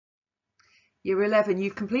Year 11,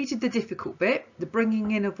 you've completed the difficult bit, the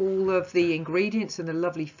bringing in of all of the ingredients and the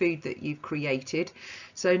lovely food that you've created.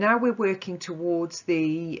 So now we're working towards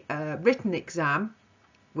the written exam,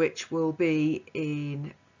 which will be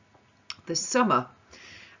in the summer.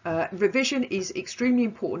 Revision is extremely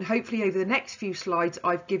important. Hopefully over the next few slides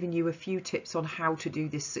I've given you a few tips on how to do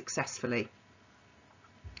this successfully.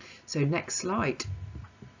 So next slide.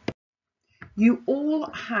 You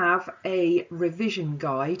all have a revision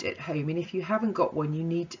guide at home, and if you haven't got one you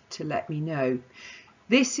need to let me know.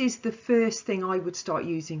 This is the first thing I would start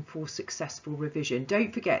using for successful revision.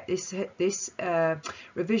 Don't forget this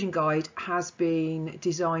revision guide has been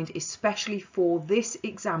designed especially for this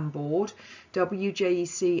exam board,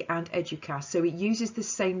 WJEC and Educast, so it uses the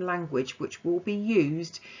same language which will be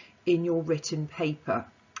used in your written paper.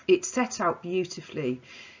 It's set out beautifully.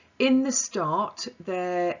 In the start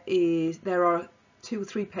there are 2 or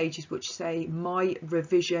 3 pages which say my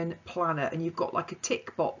revision planner, and you've got like a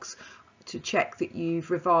tick box to check that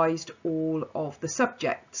you've revised all of the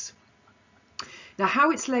subjects. Now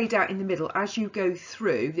how it's laid out in the middle as you go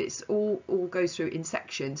through, this all goes through in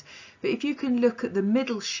sections, but if you can look at the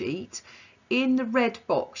middle sheet, in the red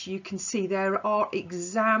box you can see there are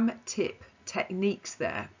exam tip techniques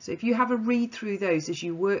there. So if you have a read through those as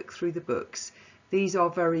you work through the books, these are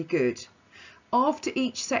very good. After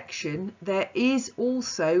each section there is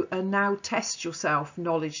also a now test yourself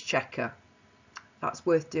knowledge checker. That's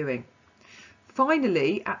worth doing.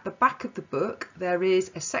 Finally, at the back of the book there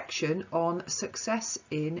is a section on success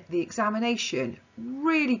in the examination.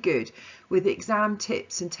 Really good, with exam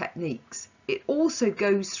tips and techniques. It also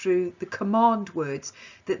goes through the command words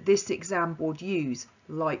that this exam board use,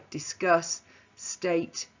 like discuss,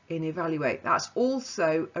 state and evaluate. That's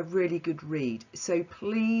also a really good read. So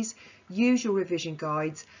please use your revision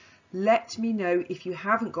guides. Let me know if you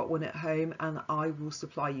haven't got one at home and I will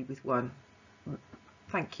supply you with one.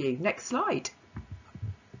 Thank you. Next slide.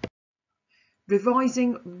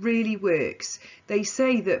 Revising really works. They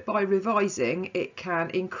say that by revising it can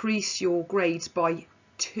increase your grades by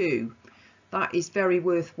 2. That is very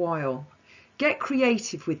worthwhile. Get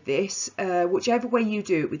creative with this, whichever way you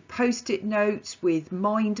do it, with post-it notes, with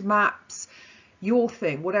mind maps, your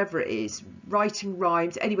thing, whatever it is, writing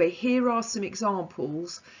rhymes. Anyway, here are some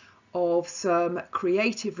examples of some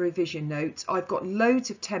creative revision notes. I've got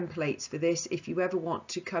loads of templates for this if you ever want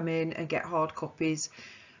to come in and get hard copies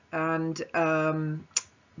and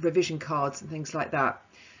revision cards and things like that.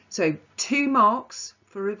 So 2 marks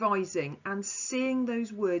for revising, and seeing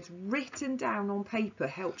those words written down on paper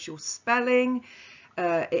helps your spelling.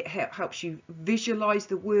 It helps you visualize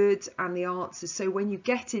the words and the answers, so when you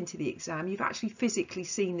get into the exam you've actually physically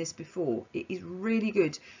seen this before. It is really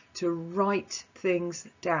good to write things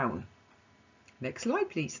down. Next slide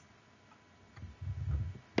please.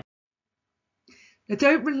 Now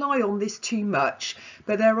don't rely on this too much,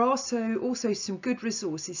 but there are also some good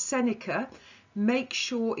resources. Seneca, make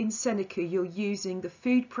sure in Seneca you're using the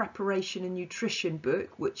Food Preparation and Nutrition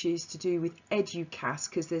book, which is to do with Educast,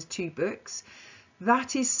 because there's 2 books.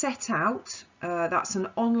 That is set out, that's an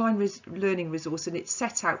online learning resource, and it's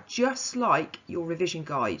set out just like your revision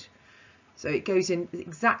guide. So it goes in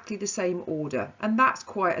exactly the same order, and that's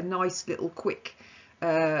quite a nice little quick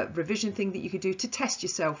revision thing that you could do to test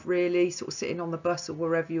yourself, really, sort of sitting on the bus or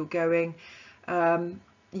wherever you're going.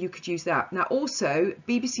 You could use that. Now also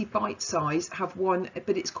BBC Bite Size have one,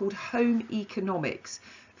 but it's called Home Economics,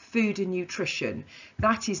 Food and Nutrition.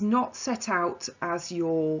 That is not set out as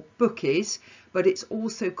your book is, but it's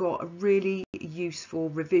also got a really useful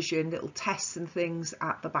revision, little tests and things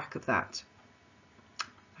at the back of that.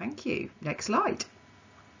 Thank you. Next slide.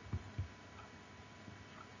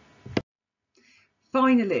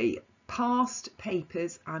 Finally, past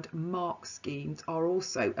papers and mark schemes are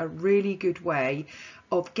also a really good way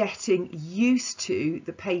of getting used to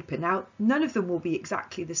the paper. Now, none of them will be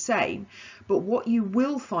exactly the same, but what you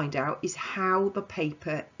will find out is how the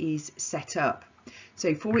paper is set up.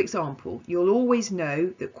 So for example, you'll always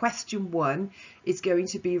know that question 1 is going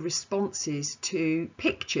to be responses to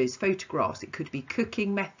pictures, photographs. It could be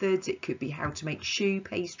cooking methods, it could be how to make choux,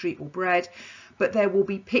 pastry or bread, but there will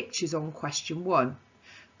be pictures on question 1.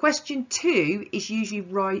 Question 2 is usually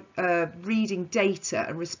reading data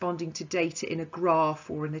and responding to data in a graph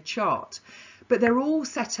or in a chart, but they're all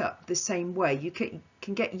set up the same way. You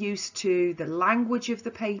can get used to the language of the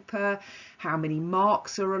paper, how many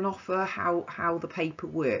marks are on offer, how the paper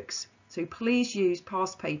works. So please use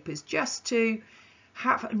past papers just to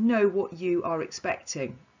know what you are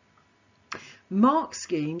expecting. Mark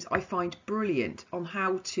schemes I find brilliant on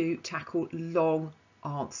how to tackle long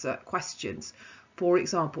answer questions. For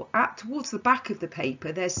example, towards the back of the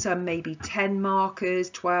paper, there's some maybe 10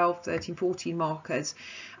 markers, 12, 13, 14 markers,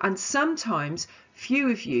 and sometimes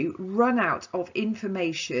few of you run out of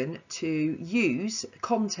information to use,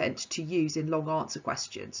 content to use in long answer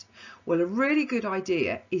questions. Well, a really good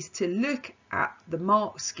idea is to look at the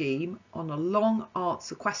mark scheme on a long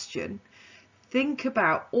answer question. Think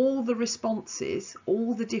about all the responses,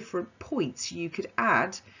 all the different points you could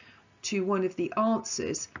add to one of the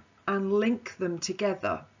answers and link them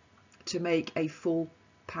together to make a full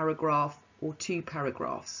paragraph or 2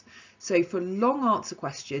 paragraphs. So for long answer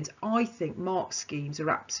questions, I think mark schemes are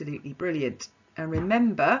absolutely brilliant. And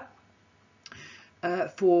remember,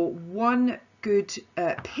 for one good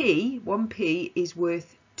one P is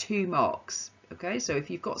worth 2 marks. Okay, so if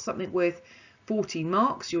you've got something worth 14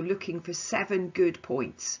 marks, you're looking for 7 good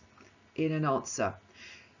points in an answer.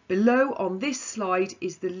 Below on this slide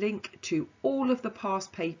is the link to all of the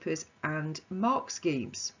past papers and mark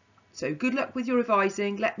schemes. So good luck with your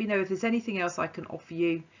revising. Let me know if there's anything else I can offer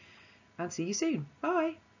you, and see you soon.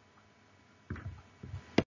 Bye.